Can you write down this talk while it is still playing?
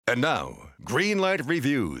And now, Greenlight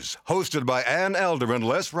Reviews, hosted by Ann Elder and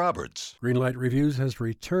Les Roberts. Greenlight Reviews has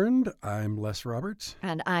returned. I'm Les Roberts.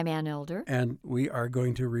 And I'm Ann Elder. And we are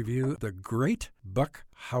going to review The Great Buck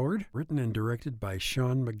Howard, written and directed by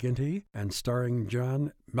Sean McGinty and starring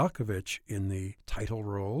John Malkovich in the title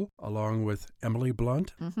role, along with Emily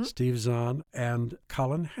Blunt, Steve Zahn, and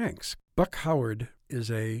Colin Hanks. Buck Howard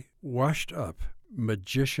is a washed-up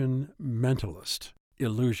magician mentalist.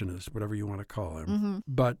 Illusionist, whatever you want to call him.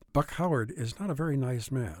 But Buck Howard is not a very nice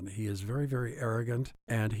man. He is very, very arrogant,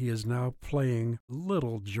 and he is now playing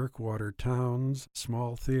little jerkwater towns,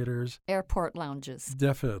 small theaters. Airport lounges.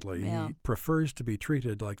 Definitely. Yeah. He prefers to be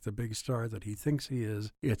treated like the big star that he thinks he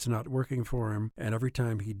is. It's not working for him, and every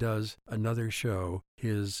time he does another show,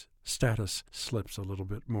 his status slips a little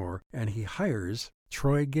bit more, and he hires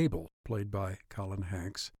Troy Gable, played by Colin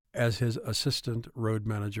Hanks, as his assistant, road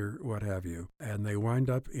manager, what have you. And they wind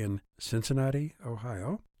up in Cincinnati,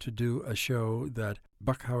 Ohio, to do a show that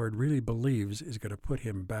Buck Howard really believes is going to put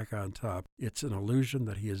him back on top. It's an illusion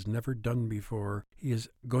that he has never done before. He is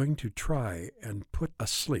going to try and put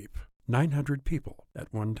asleep 900 people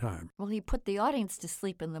at one time. Well, he put the audience to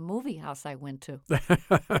sleep in the movie house I went to.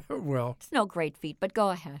 Well, It's no great feat, but go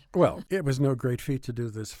ahead. Well, it was no great feat to do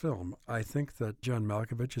this film. I think that John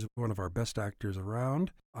Malkovich is one of our best actors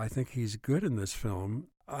around. I think he's good in this film.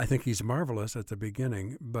 I think he's marvelous at the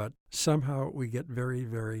beginning, but somehow we get very,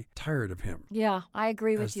 very tired of him. Yeah, I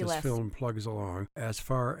agree with you, As Les. this film plugs along. As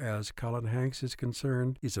far as Colin Hanks is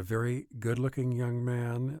concerned, he's a very good-looking young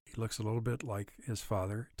man. He looks a little bit like his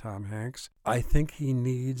father, Tom Hanks. I think he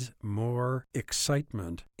needs more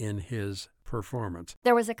excitement in his performance.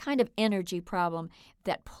 There was a kind of energy problem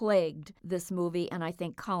that plagued this movie, and I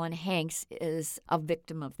think Colin Hanks is a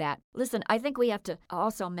victim of that. Listen, I think we have to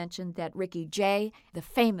also mention that Ricky Jay, the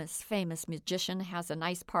famous magician, has a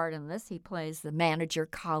nice part in this. He plays the manager,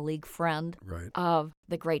 colleague, friend of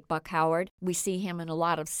the great Buck Howard. We see him in a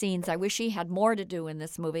lot of scenes. I wish he had more to do in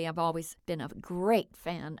this movie. I've always been a great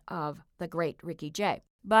fan of the great Ricky Jay.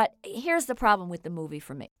 But here's the problem with the movie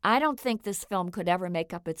for me. I don't think this film could ever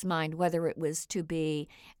make up its mind whether it was to be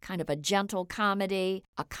kind of a gentle comedy,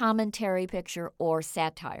 a commentary picture, or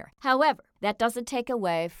satire. However, that doesn't take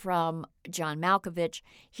away from John Malkovich.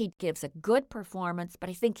 He gives a good performance, but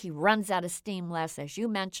I think he runs out of steam less, as you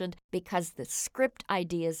mentioned, because the script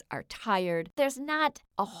ideas are tired. There's not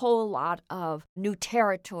a whole lot of new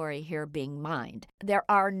territory here being mined. There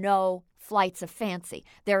are no flights of fancy.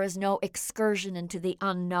 There is no excursion into the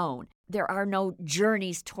unknown. There are no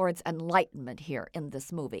journeys towards enlightenment here in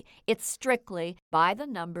this movie. It's strictly by the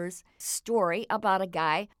numbers story about a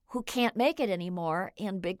guy who can't make it anymore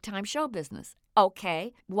in big-time show business.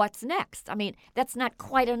 Okay, what's next? I mean, that's not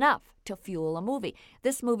quite enough to fuel a movie.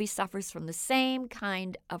 This movie suffers from the same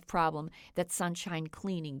kind of problem that Sunshine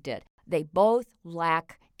Cleaning did. They both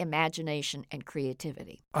lack imagination and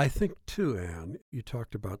creativity. I think, too, Anne, you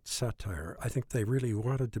talked about satire. I think they really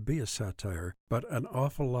wanted to be a satire, but an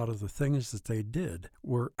awful lot of the things that they did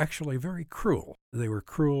were actually very cruel. They were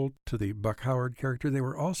cruel to the Buck Howard character. They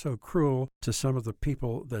were also cruel to some of the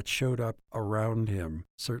people that showed up around him.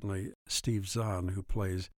 Certainly Steve Zahn, who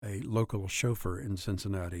plays a local chauffeur in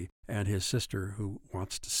Cincinnati, and his sister, who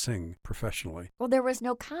wants to sing professionally. Well, there was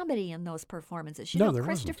no comedy in those performances. No, there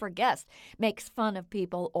Christopher Guest makes fun of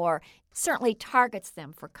people or certainly targets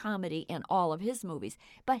them for comedy in all of his movies,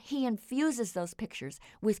 but he infuses those pictures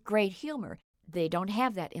with great humor. They don't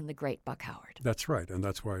have that in The Great Buck Howard. That's right, and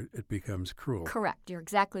that's why it becomes cruel. Correct. You're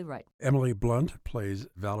exactly right. Emily Blunt plays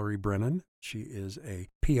Valerie Brennan. She is a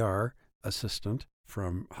PR assistant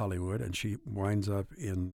from Hollywood, and she winds up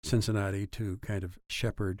in Cincinnati to kind of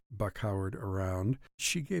shepherd Buck Howard around.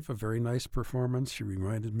 She gave a very nice performance. She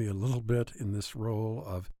reminded me a little bit in this role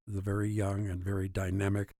of the very young and very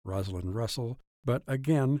dynamic Rosalind Russell. But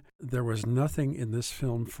again, there was nothing in this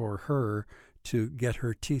film for her to get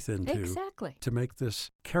her teeth into. Exactly. To make this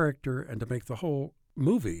character and to make the whole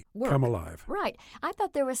movie come alive. Right. I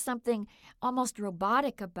thought there was something almost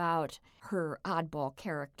robotic about her oddball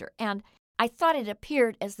character. And I thought it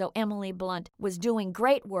appeared as though Emily Blunt was doing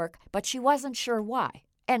great work, but she wasn't sure why.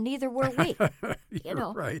 And neither were we.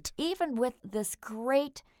 You're right. Even with this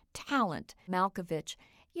great talent, Malkovich,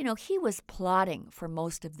 he was plotting for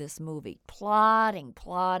most of this movie. Plotting.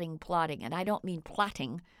 And I don't mean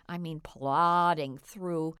plotting. I mean plotting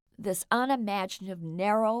through this unimaginative,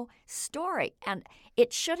 narrow story. And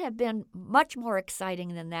it should have been much more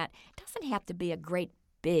exciting than that. It doesn't have to be a great,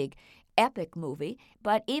 big, epic movie,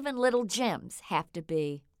 but even little gems have to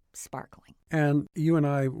be sparkling. And you and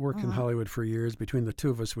I worked in Hollywood for years. Between the two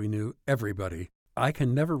of us, we knew everybody. I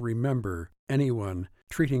can never remember anyone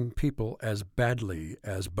treating people as badly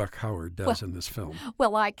as Buck Howard does in this film.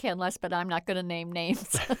 Well, I can, Les, but I'm not going to name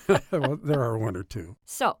names. Well, there are one or two.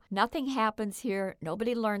 So, nothing happens here.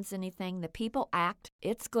 Nobody learns anything. The people act.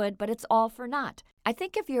 It's good, but it's all for naught. I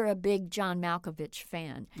think if you're a big John Malkovich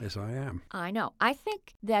fan, Yes, I am. I know. I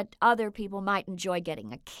think that other people might enjoy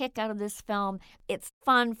getting a kick out of this film. It's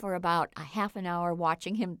fun for about a half an hour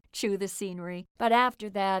watching him chew the scenery. But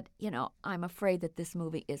after that, I'm afraid that this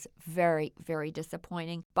movie is very, very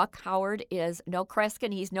disappointing. Buck Howard is no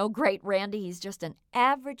Kreskin. He's no great Randy. He's just an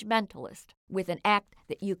average mentalist with an act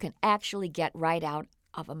that you can actually get right out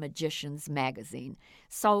of a magician's magazine.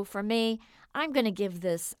 So for me, I'm going to give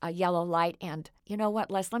this a yellow light. And you know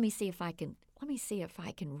what, Les? Let me see if I can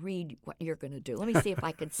read what you're going to do. Let me see if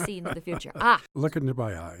I can see into the future. Look into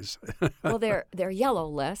my eyes. Well, they're yellow,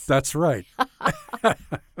 Les. That's right.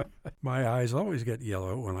 My eyes always get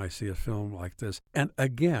yellow when I see a film like this. And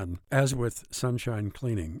again, as with Sunshine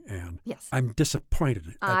Cleaning, Anne, Yes. I'm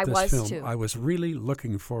disappointed at this film. Too. I was really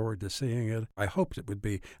looking forward to seeing it. I hoped it would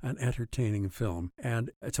be an entertaining film, and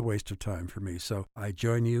it's a waste of time for me. So I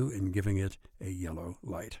join you in giving it a yellow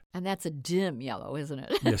light. And that's a dim yellow, isn't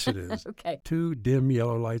it? Yes, it is. Okay. 2 dim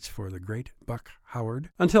yellow lights for the great Buck Howard.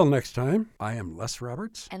 Until next time, I am Les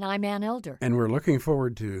Roberts. And I'm Ann Elder. And we're looking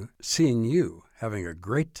forward to seeing you having a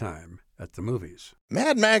great time at the movies.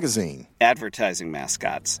 Mad Magazine. Advertising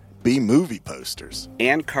mascots. B-movie posters.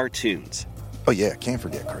 And cartoons. Oh yeah, can't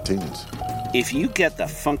forget cartoons. If you get the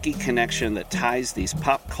funky connection that ties these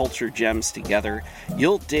pop culture gems together,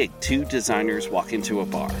 you'll dig 2 designers walk into a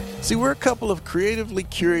bar. See, we're a couple of creatively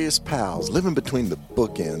curious pals living between the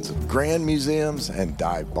bookends of grand museums and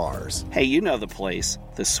dive bars. Hey, you know the place,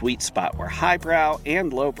 the sweet spot where highbrow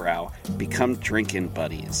and lowbrow become drinking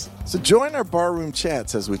buddies. So join our barroom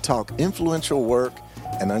chats as we talk influential work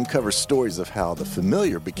and uncover stories of how the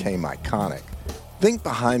familiar became iconic. Think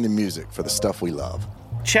behind the music for the stuff we love.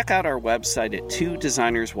 Check out our website at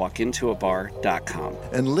 2designerswalkintoabar.com.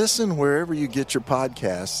 And listen wherever you get your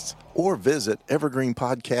podcasts or visit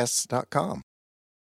evergreenpodcasts.com.